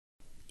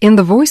In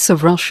the Voice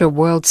of Russia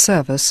World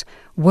Service,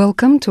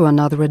 welcome to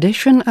another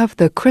edition of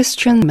the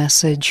Christian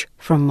Message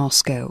from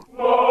Moscow.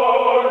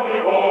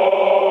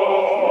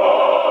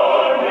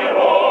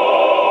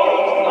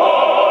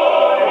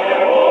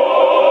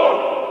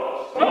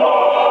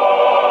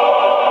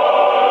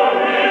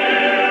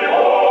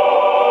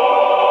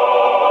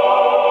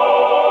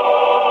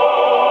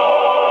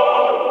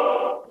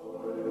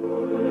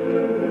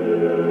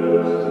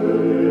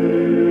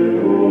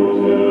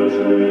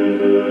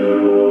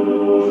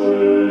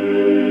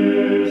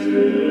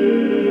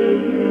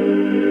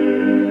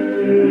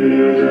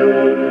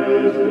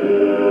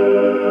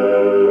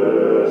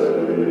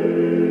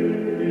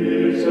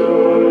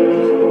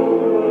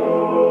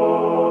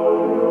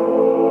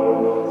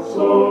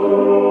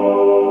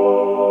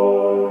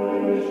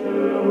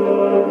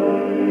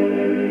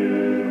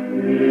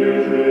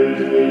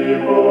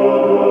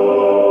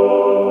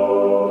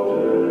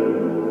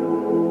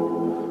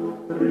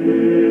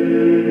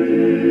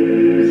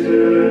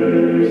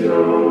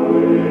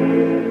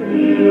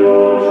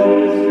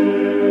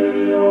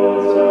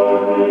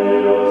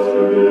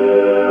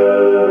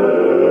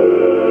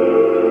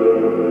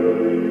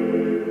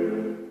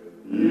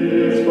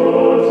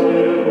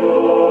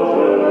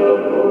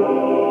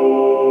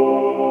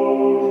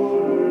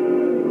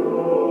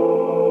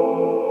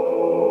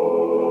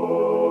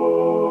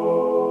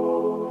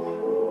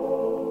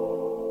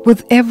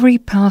 With every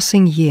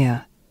passing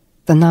year,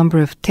 the number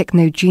of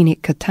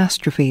technogenic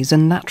catastrophes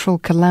and natural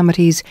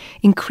calamities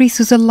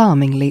increases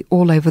alarmingly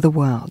all over the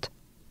world.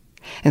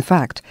 In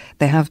fact,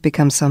 they have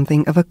become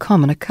something of a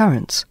common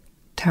occurrence,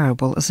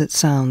 terrible as it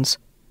sounds.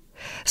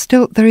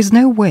 Still, there is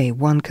no way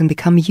one can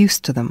become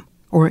used to them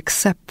or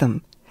accept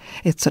them.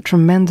 It's a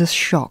tremendous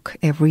shock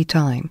every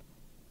time.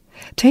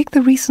 Take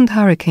the recent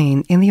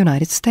hurricane in the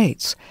United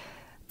States,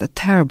 the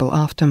terrible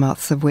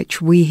aftermaths of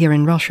which we here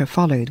in Russia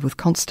followed with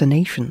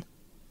consternation.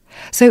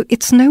 So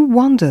it's no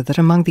wonder that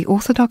among the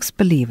Orthodox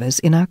believers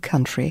in our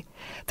country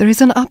there is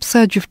an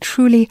upsurge of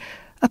truly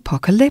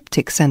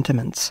apocalyptic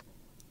sentiments,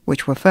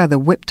 which were further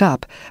whipped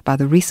up by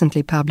the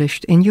recently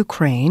published in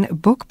Ukraine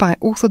book by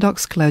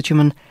Orthodox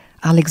clergyman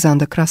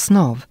Alexander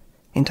Krasnov,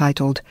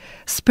 entitled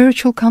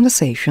Spiritual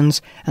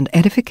Conversations and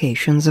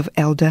Edifications of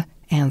Elder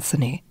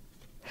Antony.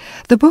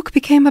 The book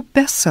became a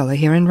bestseller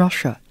here in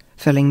Russia,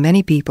 filling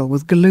many people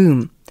with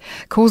gloom,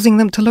 causing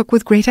them to look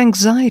with great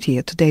anxiety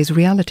at today's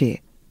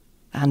reality,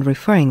 and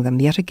referring them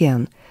yet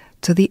again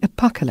to the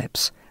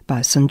Apocalypse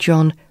by St.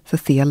 John the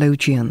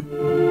Theologian.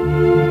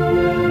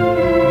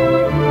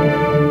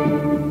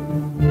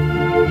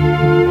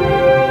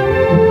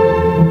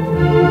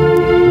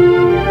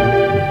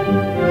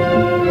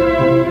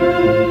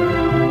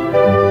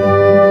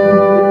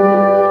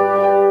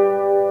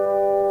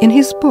 In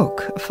his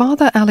book,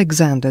 Father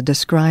Alexander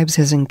describes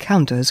his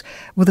encounters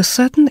with a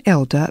certain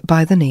elder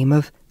by the name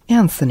of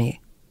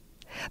Antony.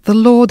 The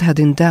Lord had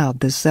endowed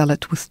this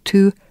zealot with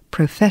two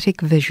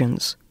prophetic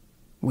visions,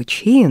 which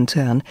he in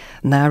turn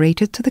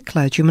narrated to the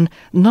clergyman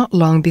not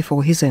long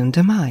before his own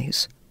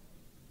demise.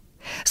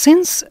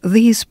 Since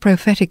these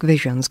prophetic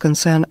visions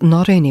concern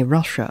not only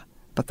Russia,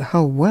 but the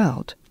whole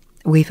world,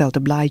 we felt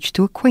obliged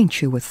to acquaint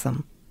you with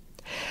them.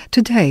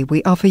 Today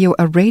we offer you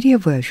a radio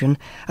version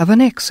of an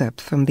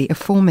excerpt from the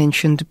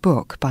aforementioned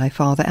book by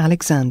Father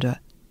Alexander,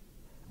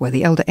 where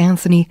the elder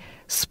Antony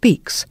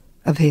speaks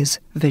of his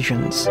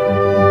visions.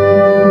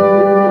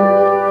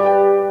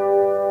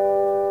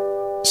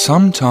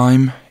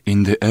 Sometime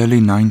in the early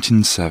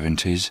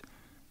 1970s,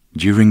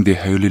 during the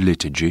Holy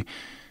Liturgy,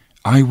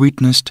 I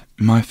witnessed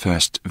my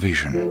first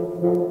vision.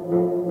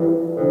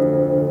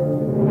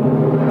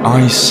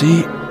 I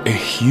see a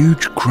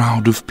huge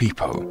crowd of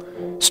people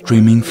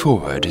streaming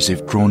forward as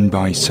if drawn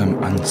by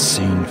some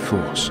unseen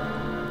force.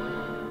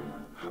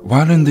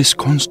 While in this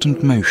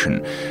constant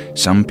motion,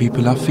 some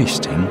people are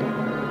feasting,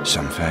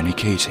 some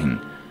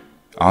fornicating,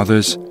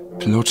 others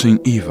plotting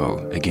evil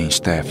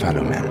against their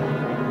fellow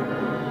men.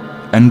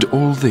 And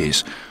all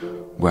this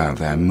while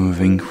they're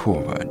moving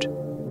forward.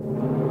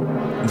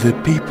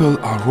 The people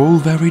are all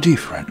very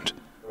different.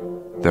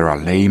 There are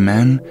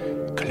laymen,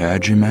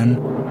 clergymen,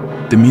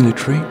 the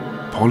military,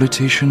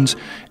 politicians,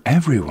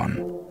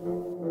 everyone.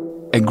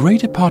 A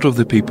greater part of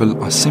the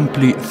people are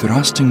simply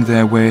thrusting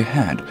their way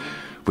ahead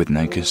with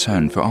no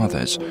concern for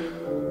others,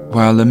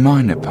 while a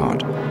minor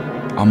part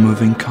are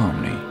moving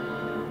calmly.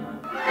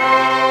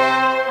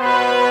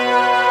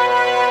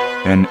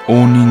 An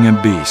awning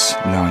abyss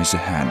lies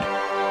ahead,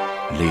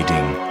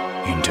 leading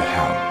into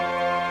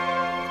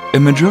hell. A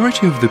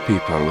majority of the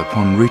people,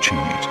 upon reaching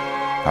it,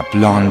 are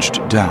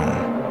plunged down.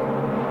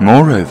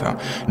 Moreover,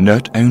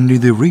 not only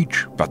the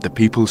rich, but the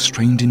people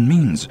strained in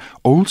means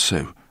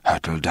also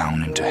hurtle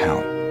down into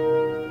hell.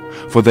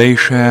 For they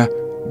share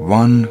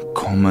one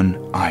common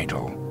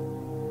idol,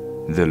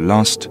 the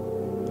lust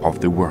of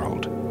the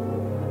world.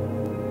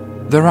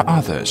 There are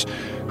others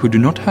who do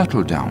not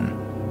hurtle down,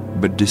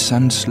 but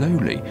descend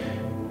slowly,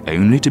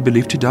 only to be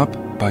lifted up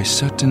by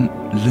certain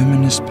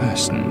luminous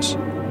persons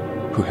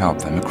who help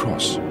them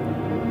across,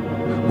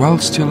 while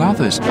still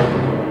others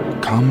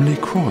calmly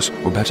cross,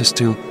 or better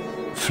still,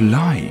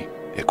 fly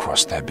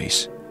across the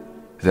abyss,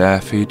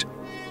 their feet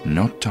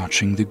not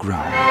touching the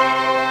ground.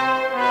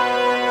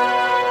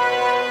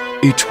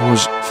 It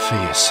was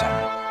fearsome.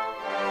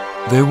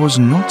 There was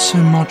not so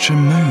much a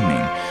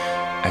moaning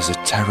as a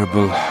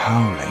terrible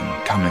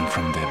howling coming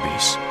from the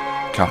abyss,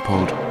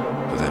 coupled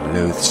with a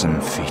loathsome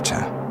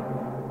fetor.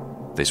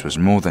 This was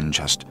more than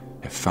just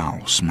a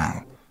foul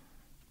smell,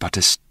 but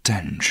a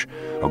stench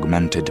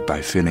augmented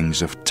by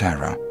feelings of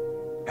terror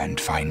and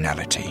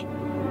finality.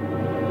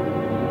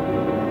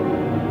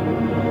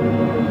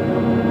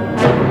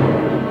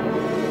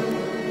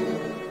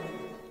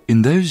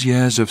 In those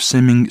years of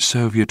seeming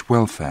Soviet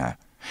welfare,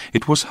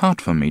 it was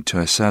hard for me to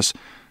assess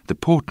the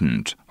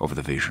portent of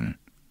the vision.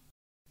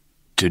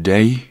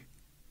 Today,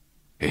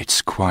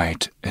 it's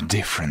quite a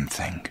different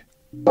thing.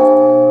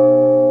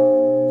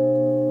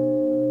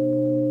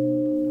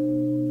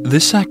 The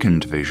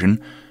second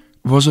vision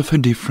was of a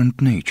different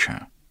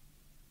nature.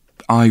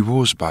 I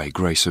was, by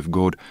grace of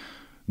God,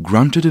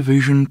 granted a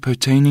vision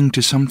pertaining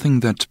to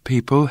something that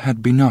people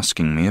had been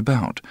asking me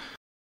about.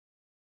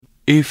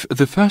 If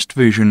the first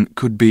vision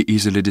could be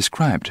easily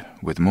described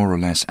with more or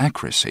less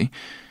accuracy,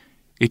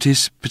 it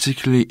is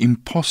particularly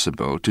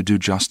impossible to do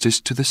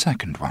justice to the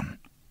second one.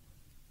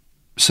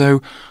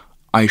 So,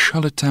 I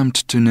shall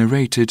attempt to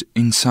narrate it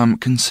in some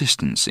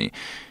consistency,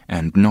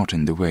 and not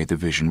in the way the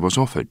vision was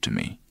offered to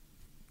me.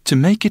 To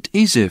make it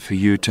easier for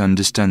you to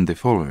understand the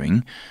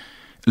following,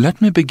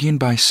 let me begin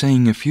by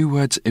saying a few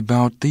words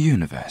about the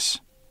universe.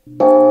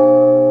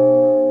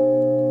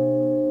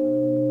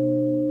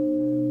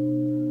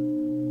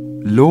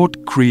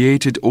 Lord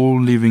created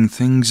all living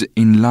things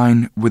in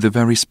line with a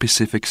very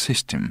specific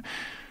system,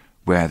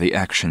 where the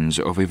actions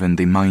of even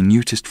the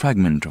minutest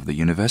fragment of the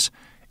universe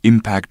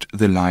impact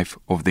the life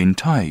of the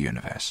entire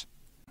universe.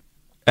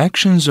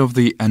 Actions of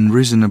the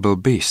unreasonable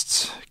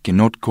beasts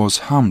cannot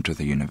cause harm to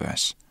the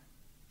universe.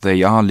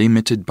 They are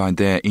limited by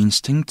their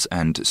instincts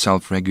and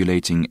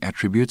self-regulating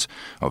attributes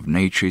of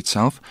nature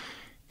itself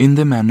in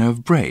the manner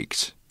of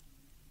brakes.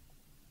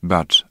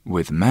 But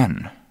with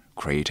man,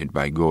 created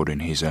by God in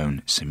his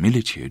own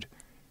similitude,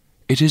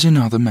 it is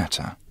another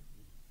matter.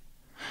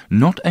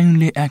 Not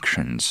only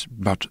actions,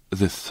 but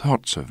the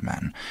thoughts of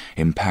man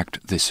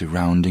impact the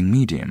surrounding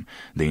medium,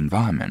 the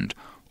environment,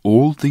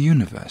 all the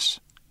universe.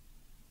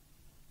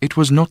 It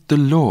was not the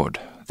Lord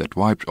that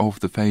wiped off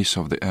the face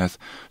of the earth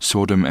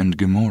Sodom and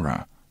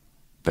Gomorrah,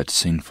 but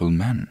sinful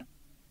men.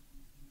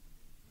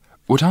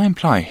 What I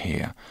imply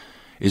here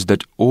is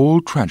that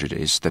all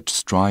tragedies that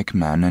strike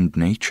man and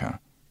nature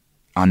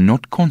are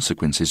not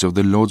consequences of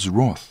the Lord's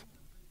wrath,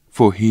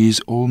 for he is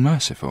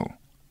all-merciful.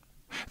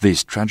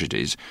 These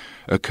tragedies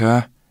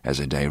occur as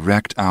a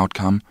direct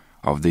outcome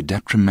of the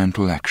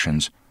detrimental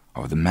actions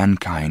of the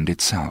mankind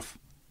itself,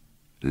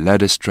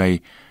 led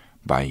astray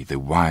by the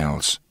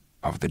wiles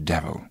of the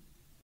devil.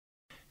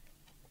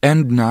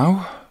 And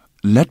now,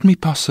 let me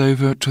pass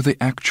over to the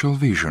actual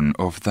vision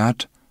of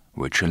that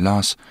which,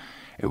 alas,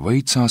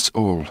 awaits us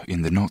all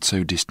in the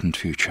not-so-distant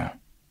future.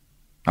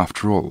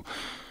 After all,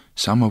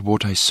 some of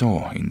what I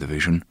saw in the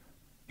vision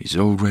is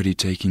already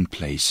taking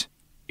place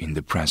in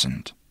the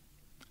present.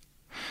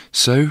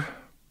 So,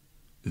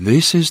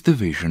 this is the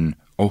vision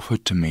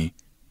offered to me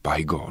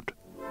by God.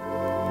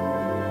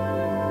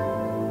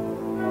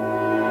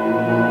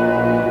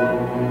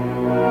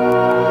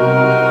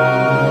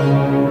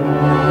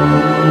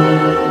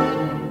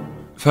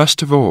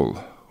 First of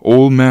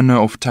all manner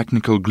of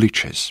technical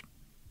glitches.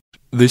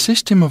 The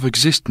system of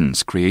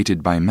existence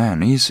created by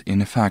man is,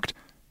 in effect,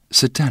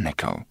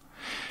 satanical,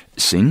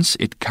 since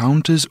it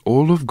counters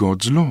all of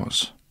God's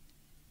laws.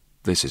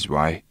 This is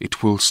why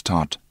it will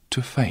start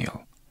to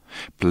fail.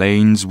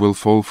 Planes will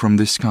fall from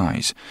the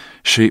skies,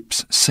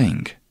 ships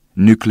sink,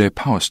 nuclear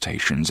power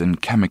stations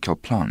and chemical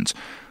plants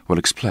will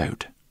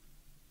explode.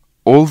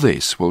 All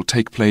this will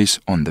take place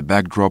on the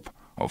backdrop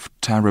of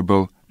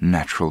terrible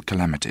natural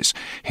calamities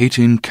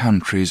hitting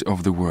countries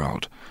of the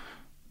world,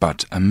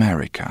 but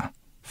America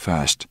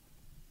first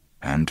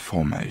and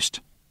foremost.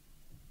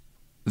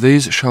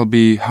 These shall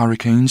be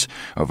hurricanes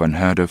of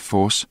unheard-of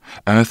force,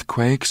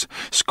 earthquakes,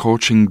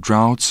 scorching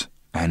droughts,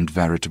 and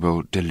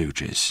veritable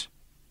deluges.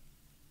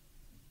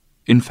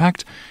 In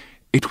fact,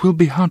 it will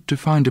be hard to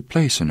find a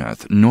place on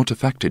earth not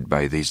affected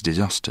by these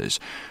disasters,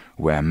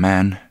 where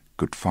man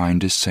could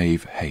find a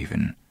safe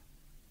haven.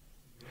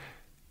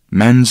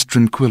 Man's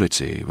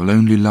tranquility will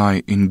only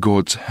lie in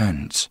God's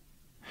hands,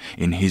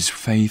 in his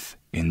faith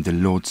in the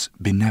Lord's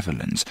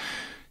benevolence,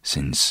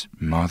 since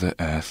Mother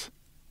Earth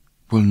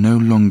will no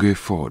longer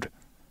afford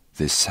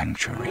this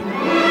sanctuary.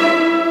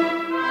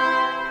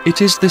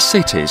 It is the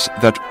cities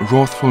that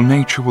wrathful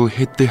nature will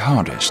hit the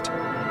hardest,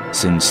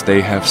 since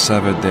they have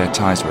severed their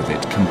ties with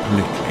it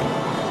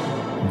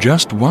completely.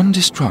 Just one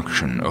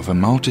destruction of a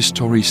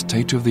multi-story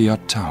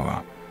state-of-the-art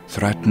tower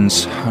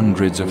threatens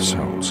hundreds of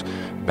souls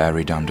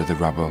buried under the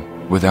rubble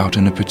without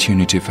an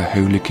opportunity for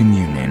Holy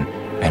Communion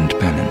and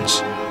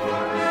penance.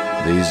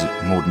 These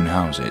modern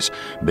houses,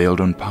 built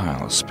on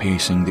piles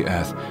piercing the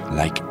earth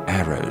like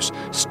arrows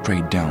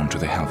straight down to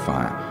the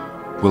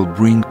hellfire, will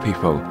bring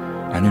people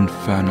an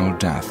infernal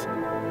death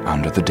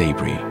under the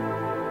debris.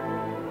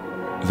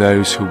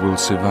 Those who will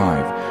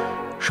survive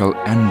shall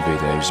envy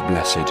those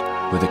blessed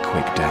with a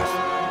quick death,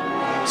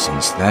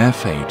 since their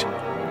fate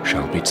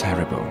shall be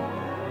terrible,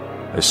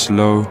 a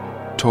slow,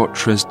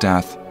 torturous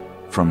death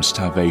from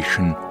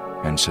starvation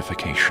and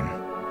suffocation.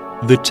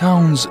 The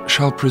towns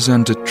shall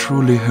present a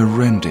truly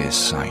horrendous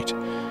sight.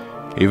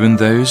 Even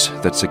those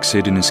that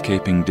succeed in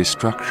escaping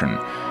destruction,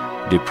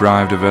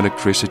 deprived of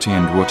electricity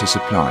and water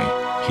supply,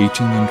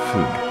 heating and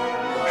food,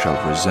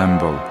 shall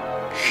resemble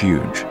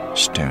huge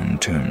stone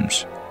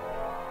tombs.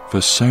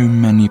 For so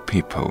many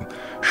people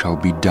shall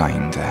be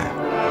dying there.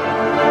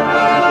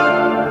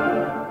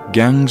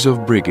 Gangs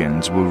of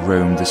brigands will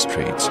roam the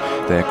streets,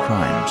 their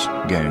crimes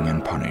going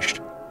unpunished.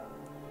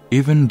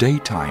 Even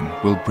daytime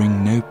will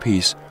bring no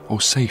peace or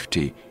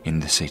safety in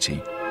the city,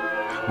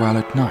 while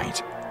at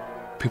night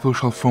people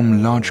shall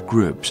form large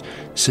groups,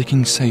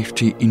 seeking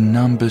safety in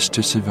numbers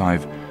to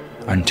survive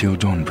until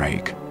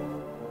dawnbreak.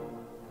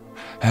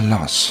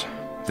 Alas,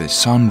 the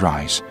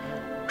sunrise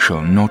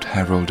shall not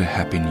herald a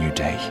happy new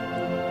day,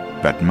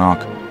 but mark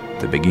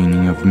the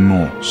beginning of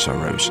more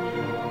sorrows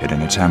in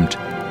an attempt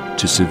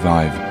to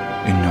survive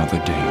another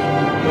day.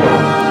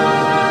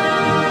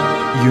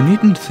 You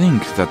needn't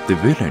think that the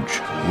village,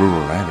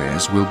 rural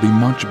areas will be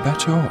much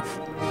better off.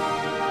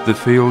 The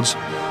fields,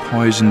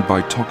 poisoned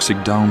by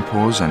toxic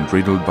downpours and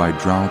riddled by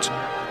drought,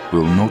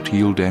 will not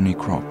yield any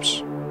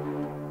crops.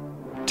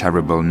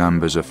 Terrible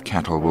numbers of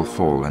cattle will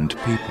fall, and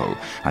people,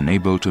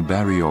 unable to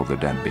bury all the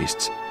dead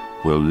beasts,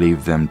 will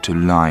leave them to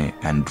lie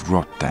and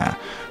rot there,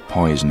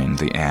 poisoning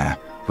the air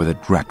with a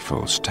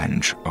dreadful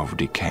stench of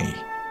decay.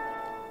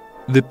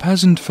 The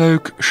peasant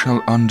folk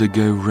shall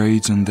undergo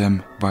raids on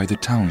them by the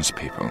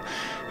townspeople,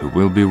 who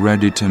will be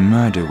ready to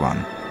murder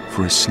one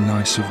for a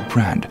slice of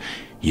bread.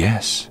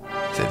 Yes,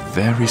 the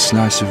very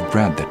slice of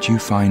bread that you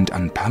find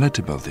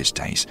unpalatable these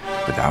days,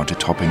 without a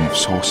topping of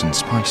sauce and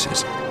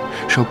spices,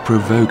 shall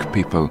provoke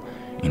people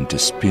into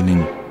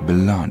spilling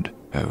blood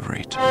over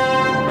it.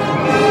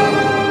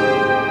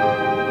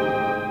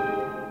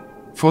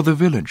 For the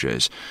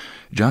villagers,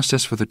 just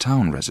as for the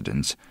town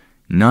residents,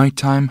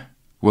 nighttime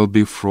will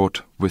be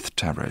fraught with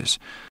terrors,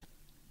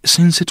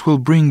 since it will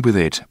bring with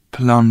it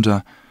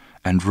plunder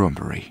and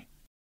robbery.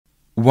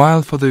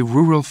 While for the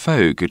rural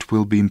folk it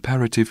will be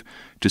imperative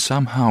to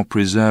somehow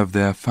preserve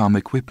their farm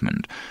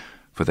equipment,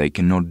 for they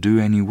cannot do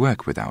any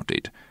work without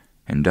it,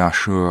 and are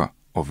sure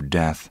of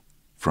death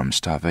from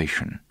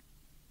starvation.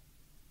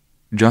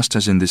 Just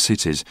as in the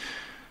cities,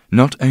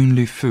 not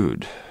only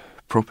food,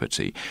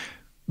 property,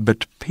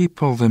 but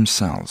people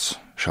themselves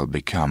shall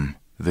become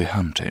the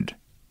hunted.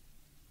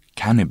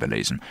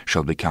 Cannibalism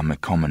shall become a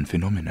common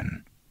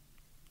phenomenon.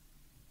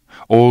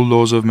 All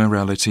laws of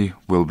morality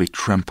will be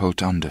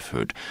trampled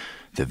underfoot.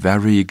 The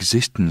very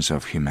existence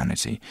of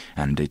humanity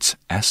and its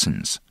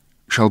essence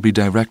shall be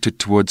directed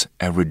towards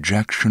a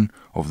rejection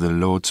of the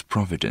Lord's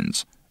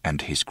providence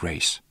and His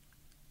grace,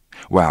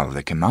 while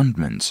the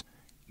commandments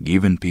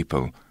given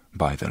people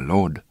by the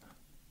Lord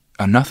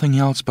are nothing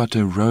else but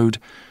a road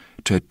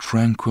to a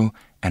tranquil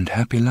and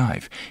happy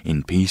life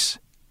in peace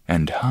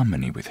and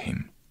harmony with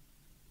Him.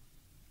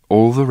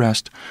 All the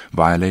rest,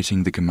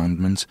 violating the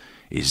commandments,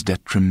 is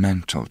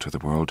detrimental to the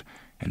world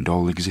and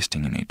all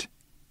existing in it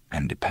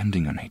and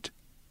depending on it.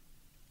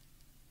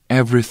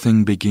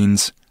 Everything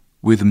begins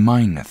with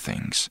minor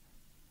things: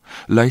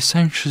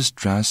 licentious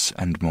dress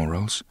and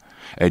morals,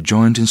 a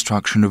joint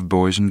instruction of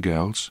boys and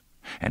girls,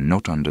 and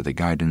not under the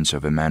guidance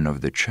of a man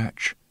of the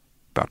church,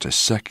 but a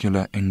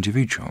secular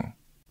individual.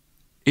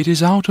 It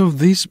is out of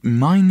these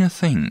minor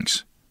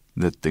things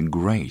that the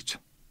great,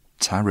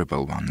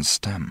 terrible ones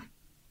stem.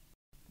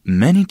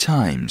 Many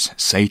times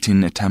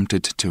Satan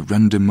attempted to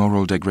render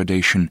moral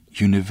degradation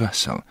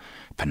universal,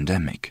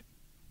 pandemic,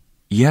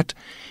 yet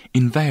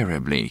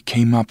invariably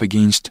came up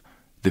against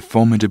the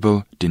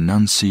formidable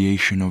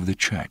denunciation of the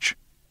Church.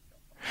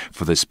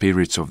 For the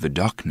spirits of the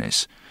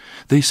darkness,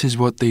 this is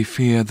what they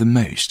fear the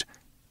most: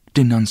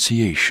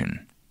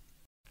 denunciation.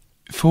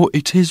 For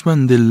it is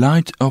when the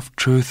light of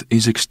truth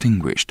is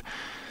extinguished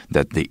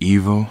that the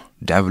evil,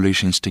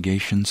 devilish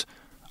instigations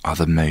are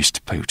the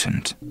most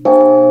potent.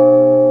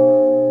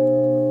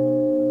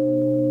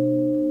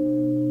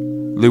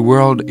 The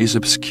world is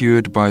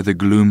obscured by the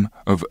gloom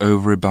of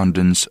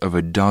overabundance of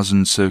a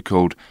dozen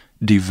so-called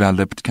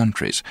developed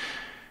countries,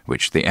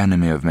 which the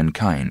enemy of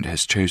mankind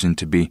has chosen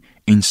to be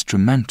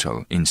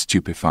instrumental in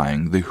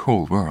stupefying the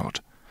whole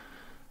world.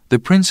 The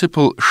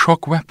principal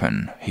shock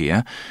weapon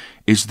here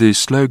is the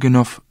slogan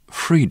of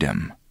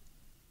freedom.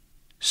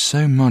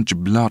 So much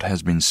blood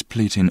has been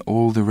spilt in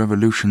all the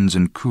revolutions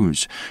and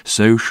coups,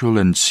 social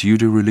and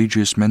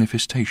pseudo-religious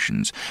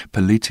manifestations,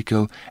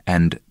 political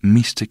and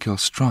mystical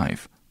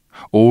strife,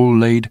 all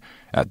laid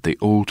at the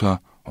altar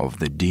of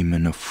the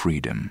demon of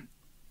freedom.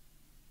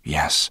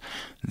 Yes,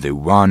 the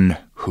one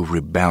who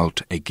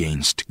rebelled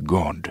against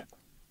God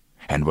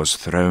and was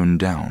thrown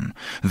down,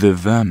 the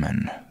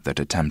vermin that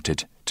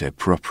attempted to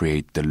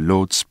appropriate the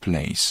Lord's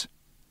place.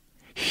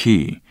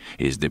 He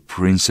is the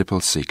principal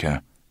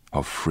seeker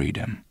of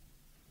freedom.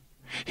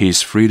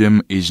 His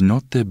freedom is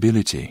not the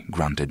ability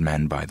granted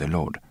man by the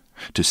Lord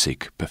to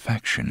seek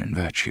perfection in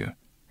virtue.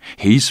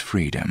 His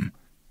freedom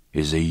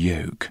is a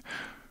yoke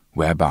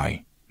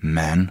whereby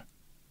man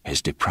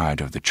is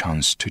deprived of the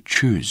chance to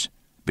choose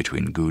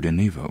between good and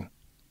evil,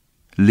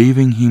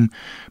 leaving him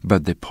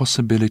but the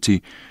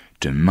possibility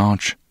to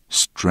march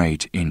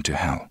straight into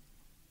hell.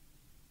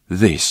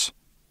 This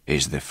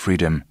is the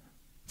freedom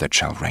that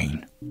shall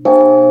reign.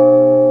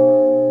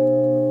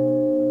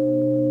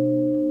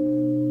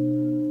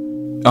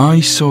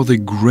 I saw the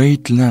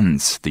great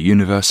lengths the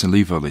universal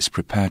evil is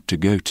prepared to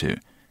go to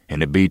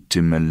in a bid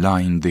to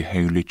malign the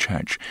Holy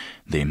Church,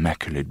 the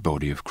immaculate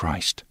body of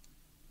Christ.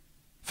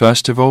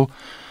 First of all,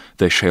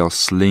 they shall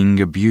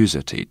sling abuse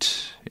at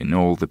it in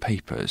all the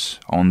papers,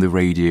 on the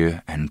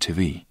radio and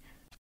TV.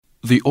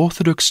 The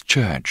Orthodox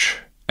Church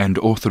and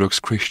Orthodox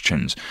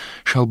Christians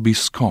shall be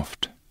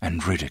scoffed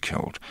and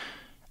ridiculed,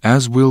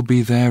 as will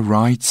be their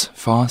rites,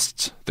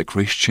 fasts, the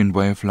Christian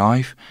way of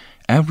life,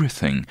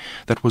 everything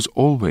that was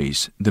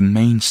always the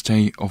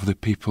mainstay of the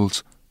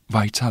people's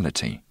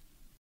vitality.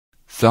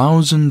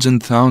 Thousands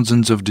and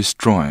thousands of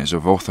destroyers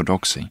of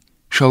orthodoxy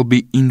shall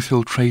be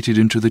infiltrated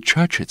into the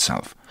Church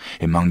itself,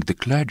 among the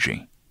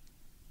clergy.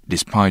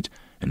 Despite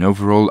an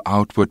overall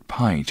outward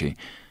piety,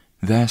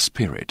 their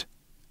spirit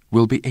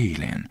will be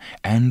alien,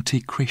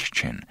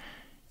 anti-Christian,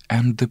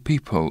 and the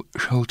people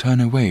shall turn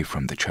away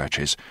from the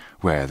churches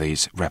where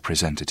these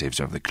representatives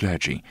of the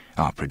clergy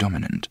are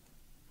predominant.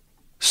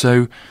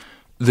 So,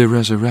 the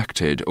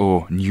resurrected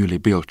or newly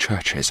built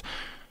churches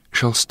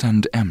shall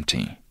stand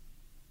empty.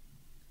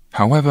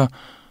 However,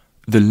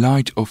 the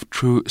light of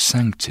true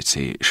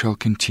sanctity shall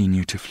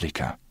continue to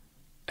flicker,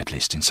 at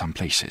least in some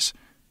places.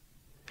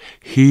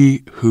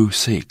 He who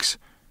seeks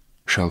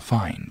shall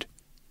find.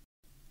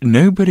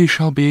 Nobody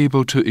shall be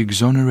able to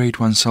exonerate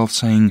oneself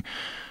saying,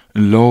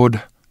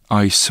 "Lord,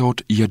 I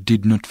sought yet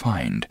did not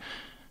find."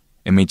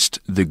 Amidst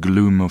the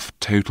gloom of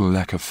total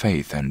lack of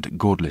faith and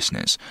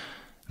godlessness,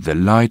 the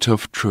light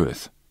of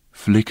truth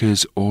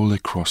flickers all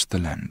across the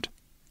land.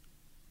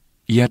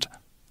 Yet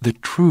the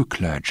true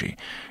clergy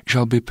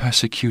shall be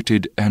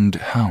persecuted and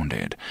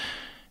hounded,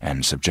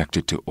 and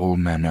subjected to all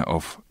manner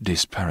of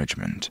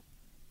disparagement.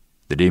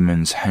 The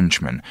demon's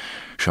henchmen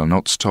shall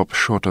not stop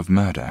short of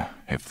murder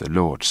if the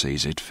Lord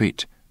sees it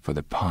fit for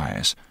the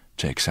pious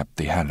to accept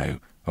the hallow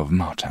of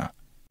martyr.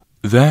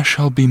 There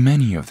shall be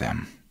many of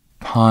them,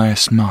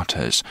 pious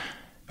martyrs,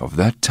 of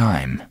that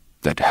time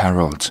that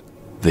heralds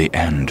the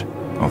end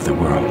of the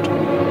world.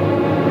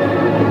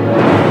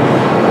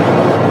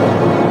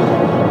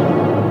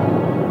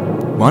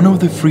 One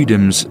of the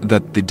freedoms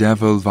that the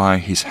devil via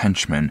his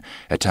henchmen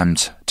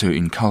attempts to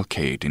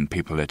inculcate in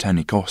people at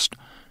any cost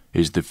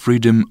is the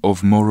freedom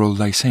of moral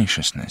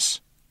licentiousness.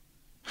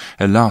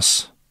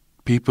 Alas,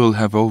 people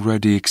have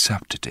already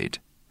accepted it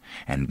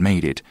and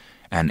made it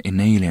an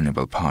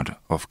inalienable part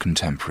of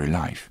contemporary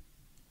life.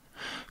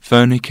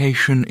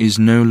 Fornication is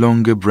no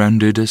longer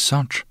branded as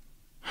such,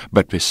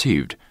 but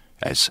perceived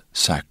as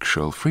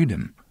sexual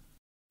freedom.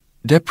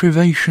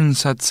 Deprivation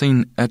sets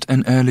in at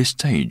an early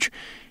stage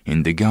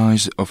in the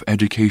guise of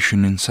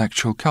education in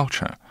sexual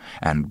culture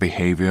and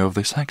behavior of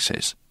the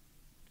sexes.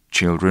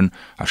 Children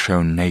are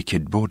shown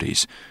naked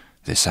bodies,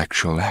 the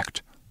sexual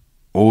act,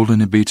 all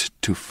in a bid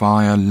to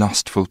fire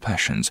lustful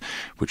passions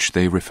which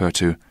they refer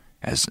to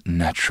as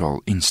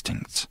natural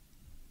instincts.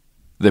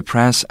 The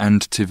press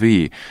and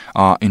TV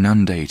are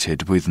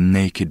inundated with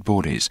naked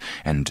bodies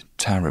and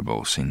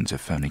terrible scenes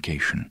of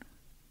fornication.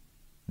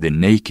 The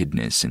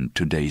nakedness in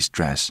today's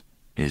dress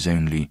is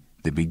only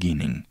the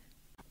beginning.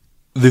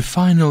 The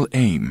final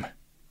aim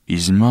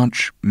is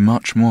much,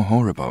 much more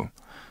horrible,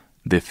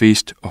 the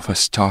feast of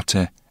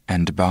Astarte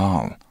and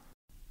Baal,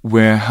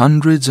 where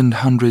hundreds and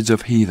hundreds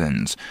of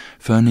heathens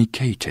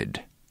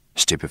fornicated,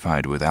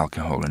 stupefied with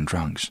alcohol and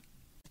drugs.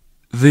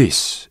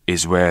 This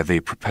is where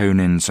the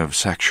proponents of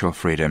sexual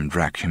freedom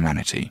drag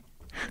humanity,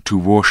 to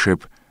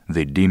worship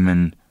the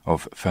demon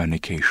of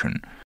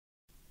fornication.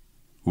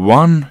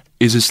 One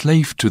is a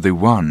slave to the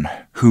one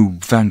who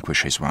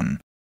vanquishes one,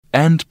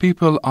 and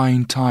people are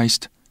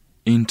enticed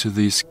into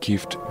this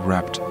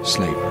gift-wrapped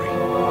slavery.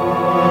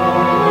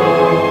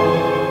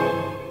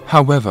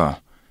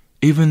 However,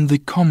 even the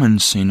common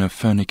sin of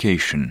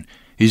fornication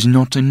is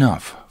not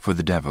enough for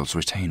the devil's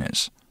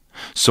retainers.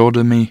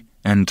 Sodomy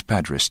and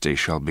pederasty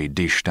shall be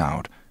dished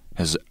out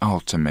as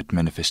ultimate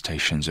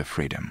manifestations of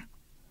freedom.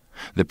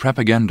 The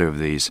propaganda of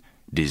these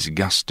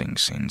disgusting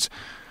sins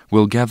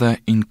will gather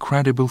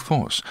incredible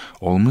force,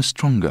 almost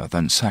stronger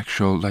than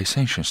sexual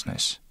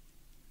licentiousness.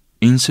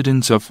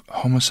 Incidents of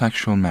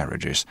homosexual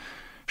marriages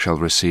shall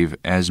receive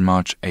as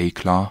much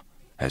éclat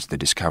as the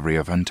discovery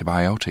of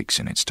antibiotics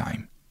in its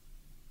time.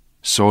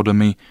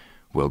 Sodomy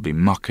will be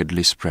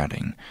markedly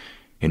spreading,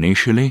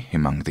 initially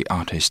among the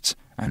artists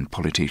and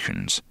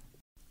politicians.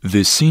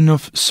 The sin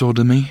of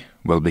sodomy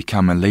will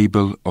become a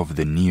label of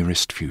the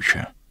nearest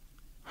future.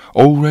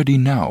 Already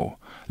now,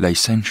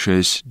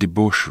 licentious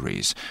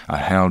debaucheries are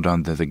held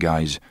under the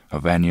guise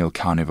of annual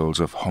carnivals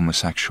of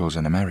homosexuals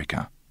in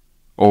America.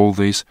 All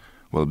this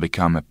will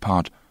become a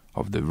part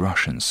of the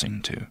Russians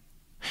into,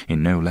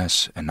 in no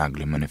less an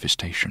ugly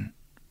manifestation.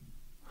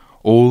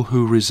 All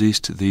who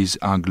resist these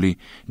ugly,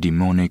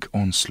 demonic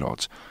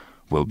onslaughts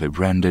will be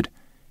branded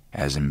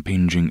as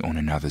impinging on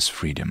another's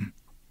freedom,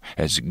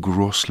 as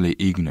grossly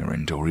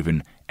ignorant or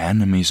even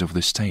enemies of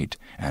the state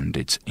and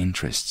its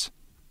interests,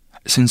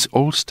 since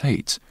all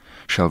states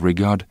shall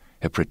regard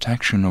a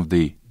protection of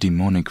the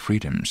demonic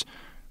freedoms,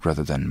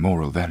 rather than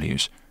moral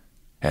values,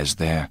 as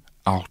their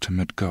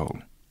ultimate goal.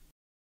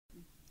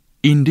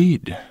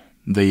 Indeed,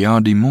 they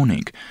are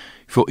demonic,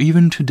 for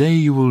even today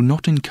you will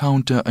not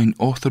encounter an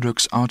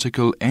Orthodox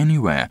article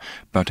anywhere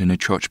but in a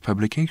church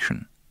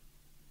publication.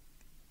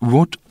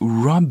 What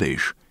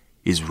rubbish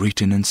is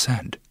written and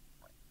said!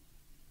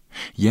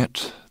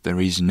 Yet there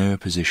is no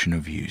opposition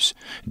of views,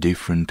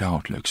 different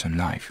outlooks on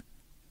life.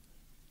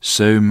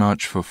 So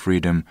much for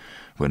freedom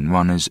when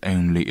one is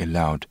only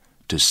allowed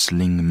to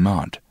sling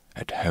mud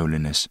at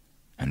holiness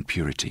and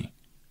purity.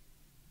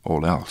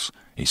 All else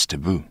is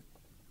taboo.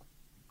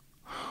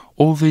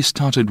 All this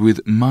started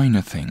with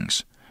minor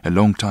things a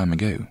long time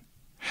ago.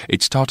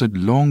 It started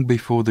long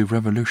before the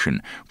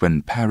Revolution,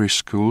 when parish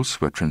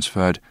schools were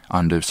transferred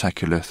under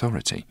secular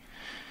authority.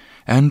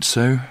 And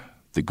so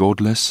the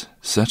godless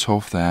set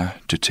off there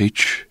to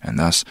teach and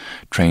thus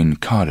train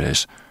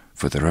cadres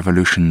for the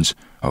revolutions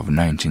of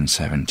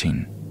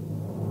 1917.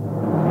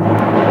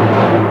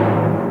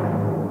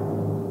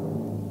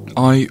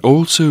 I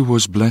also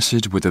was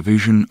blessed with a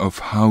vision of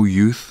how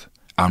youth,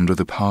 under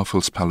the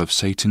powerful spell of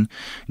Satan,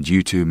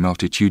 due to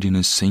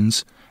multitudinous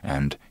sins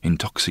and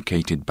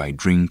intoxicated by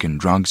drink and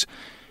drugs,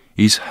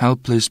 is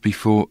helpless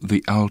before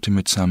the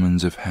ultimate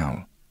summons of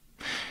hell,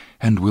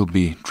 and will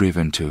be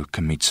driven to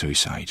commit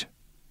suicide.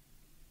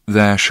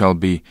 There shall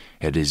be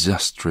a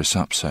disastrous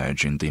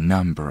upsurge in the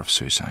number of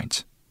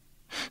suicides,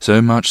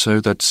 so much so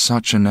that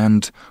such an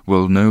end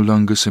will no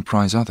longer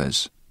surprise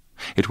others.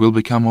 It will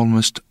become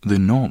almost the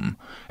norm,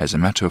 as a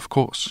matter of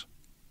course.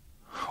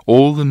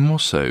 All the more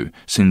so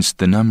since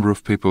the number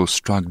of people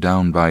struck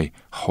down by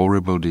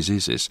horrible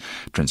diseases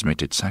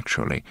transmitted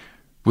sexually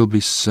will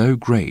be so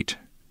great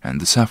and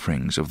the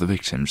sufferings of the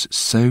victims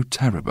so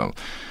terrible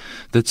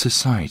that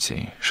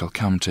society shall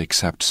come to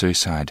accept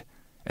suicide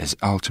as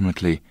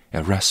ultimately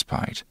a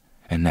respite,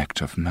 an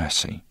act of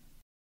mercy.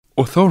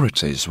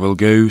 Authorities will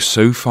go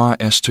so far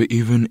as to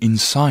even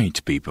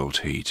incite people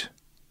to it.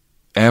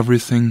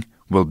 Everything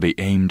will be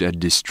aimed at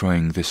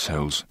destroying the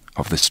souls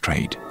of the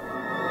strayed.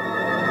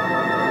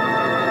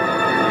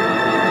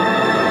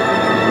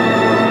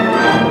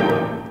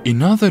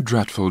 Another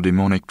dreadful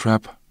demonic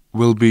trap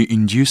will be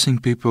inducing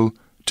people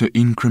to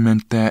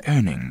increment their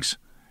earnings,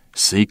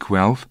 seek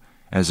wealth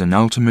as an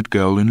ultimate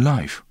goal in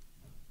life.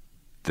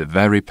 The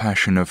very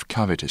passion of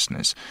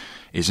covetousness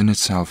is in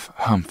itself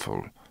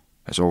harmful,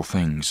 as all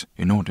things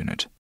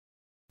inordinate.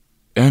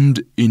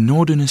 And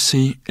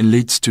inordinacy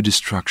leads to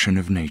destruction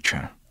of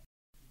nature.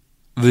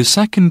 The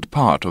second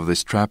part of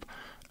this trap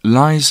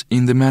lies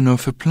in the manner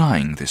of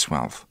applying this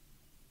wealth.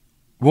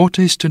 What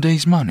is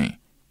today's money?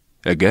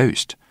 A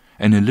ghost,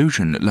 an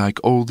illusion like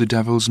all the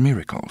devil's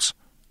miracles.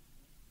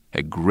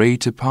 A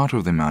greater part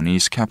of the money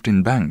is kept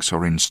in banks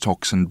or in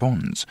stocks and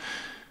bonds.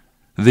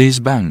 These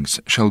banks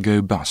shall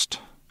go bust,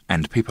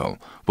 and people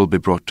will be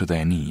brought to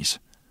their knees.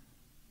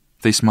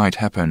 This might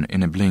happen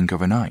in a blink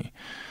of an eye.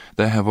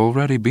 There have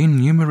already been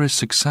numerous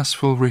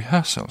successful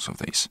rehearsals of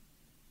this.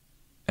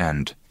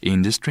 And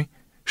industry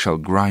shall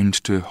grind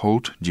to a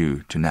halt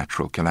due to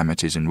natural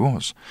calamities and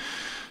wars.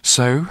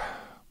 So,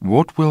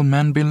 what will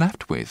man be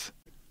left with?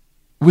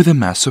 With a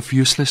mass of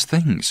useless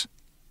things,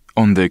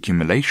 on the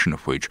accumulation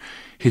of which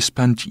he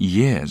spent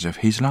years of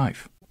his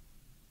life.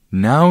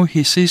 Now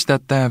he sees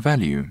that their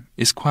value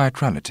is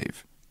quite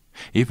relative,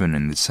 even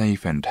in the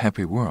safe and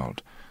happy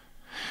world,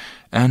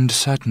 and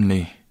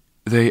certainly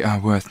they are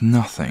worth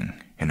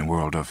nothing in a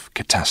world of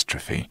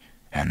catastrophe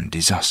and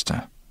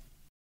disaster.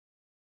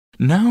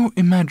 Now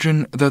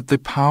imagine that the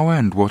power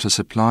and water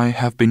supply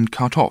have been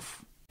cut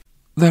off.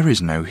 There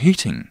is no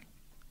heating.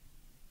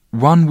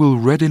 One will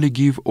readily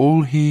give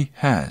all he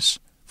has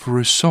for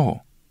a saw,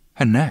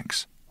 an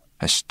axe,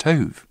 a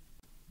stove,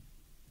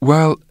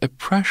 while a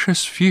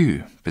precious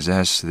few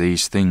possess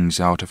these things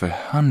out of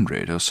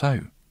 100 or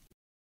so.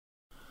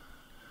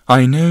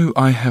 I know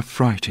I have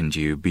frightened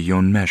you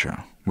beyond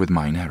measure with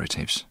my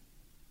narratives,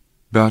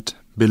 but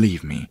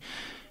believe me,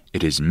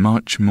 it is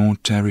much more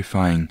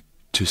terrifying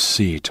to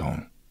see it all.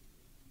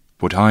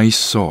 What I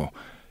saw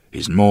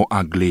is more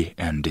ugly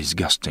and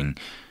disgusting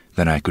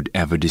than I could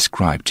ever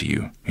describe to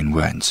you in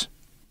words.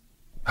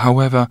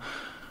 However,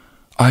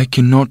 I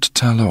cannot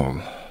tell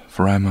all,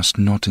 for I must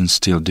not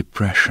instill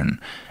depression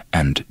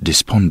and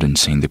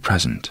despondency in the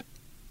present,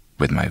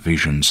 with my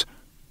visions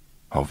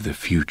of the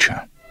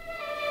future.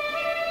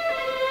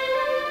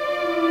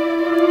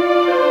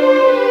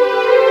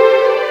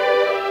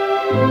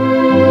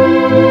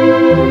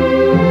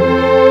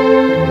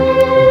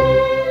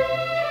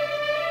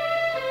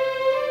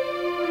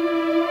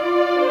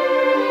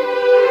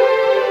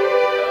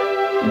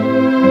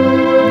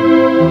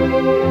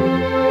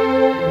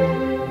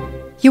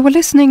 You You were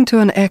listening to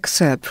an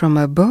excerpt from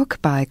a book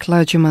by a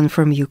clergyman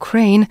from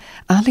Ukraine,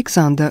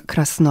 Alexander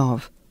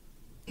Krasnov.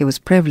 He was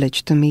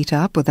privileged to meet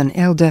up with an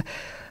elder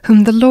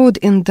whom the Lord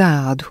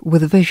endowed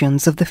with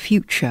visions of the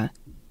future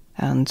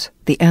and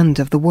the end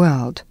of the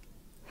world.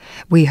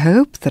 We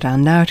hope that our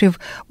narrative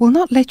will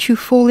not let you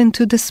fall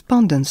into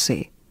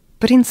despondency,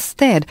 but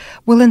instead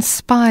will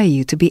inspire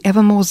you to be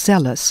ever more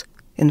zealous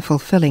in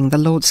fulfilling the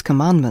Lord's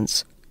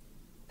commandments.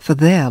 For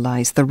there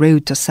lies the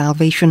road to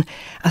salvation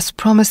as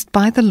promised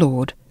by the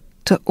Lord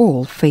to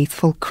all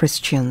faithful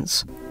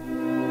Christians.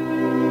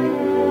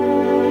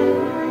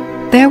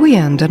 There we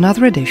end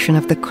another edition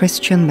of the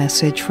Christian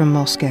Message from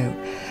Moscow,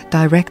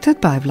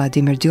 directed by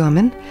Vladimir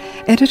Dyomin,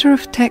 editor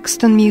of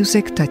text and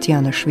music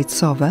Tatiana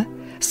Shvitsova,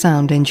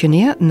 sound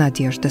engineer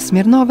Nadezhda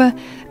Smirnova,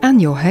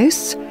 and your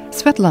hosts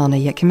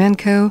Svetlana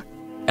Yakimenko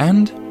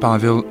and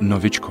Pavel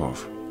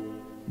Novichkov.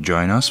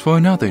 Join us for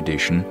another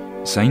edition,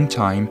 same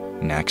time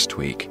next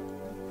week.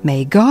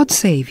 May God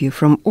save you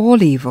from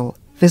all evil,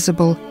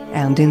 visible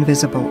and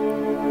invisible.